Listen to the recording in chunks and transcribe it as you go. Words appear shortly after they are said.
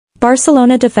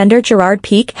Barcelona defender Gerard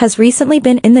Piqué has recently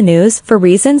been in the news for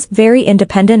reasons very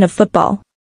independent of football.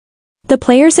 The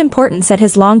player's importance at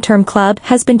his long-term club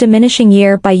has been diminishing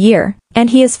year by year, and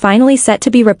he is finally set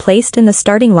to be replaced in the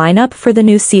starting lineup for the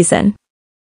new season.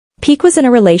 Piqué was in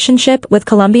a relationship with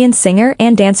Colombian singer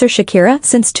and dancer Shakira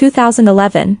since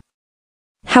 2011.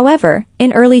 However,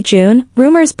 in early June,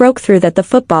 rumors broke through that the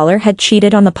footballer had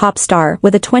cheated on the pop star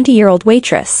with a 20-year-old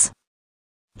waitress.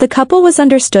 The couple was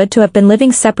understood to have been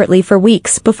living separately for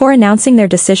weeks before announcing their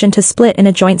decision to split in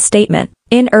a joint statement,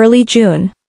 in early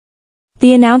June.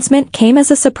 The announcement came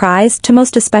as a surprise to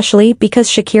most, especially because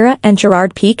Shakira and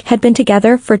Gerard Piqué had been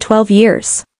together for 12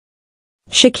 years.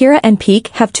 Shakira and Piqué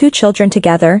have 2 children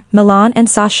together, Milan and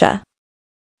Sasha.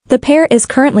 The pair is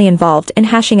currently involved in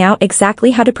hashing out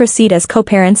exactly how to proceed as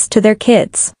co-parents to their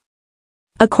kids.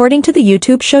 According to the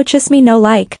YouTube show Chisme No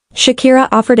Like, Shakira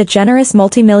offered a generous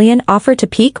multi-million offer to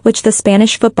Piqué, which the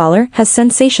Spanish footballer has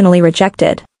sensationally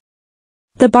rejected.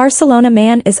 The Barcelona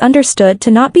man is understood to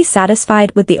not be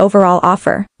satisfied with the overall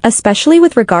offer, especially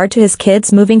with regard to his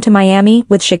kids moving to Miami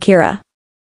with Shakira.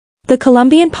 The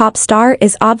Colombian pop star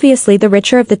is obviously the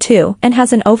richer of the two and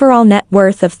has an overall net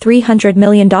worth of $300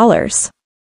 million.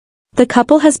 The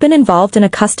couple has been involved in a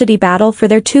custody battle for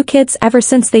their 2 kids ever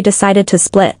since they decided to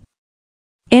split.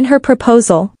 In her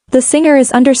proposal, the singer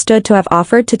is understood to have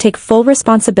offered to take full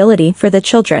responsibility for the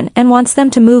children and wants them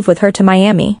to move with her to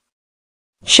Miami.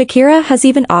 Shakira has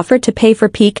even offered to pay for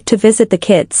Piqué to visit the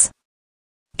kids.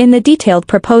 In the detailed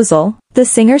proposal, the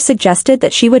singer suggested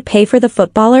that she would pay for the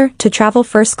footballer to travel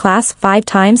first class 5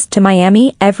 times to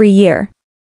Miami every year.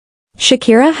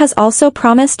 Shakira has also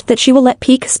promised that she will let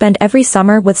Piqué spend every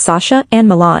summer with Sasha and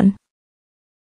Milan.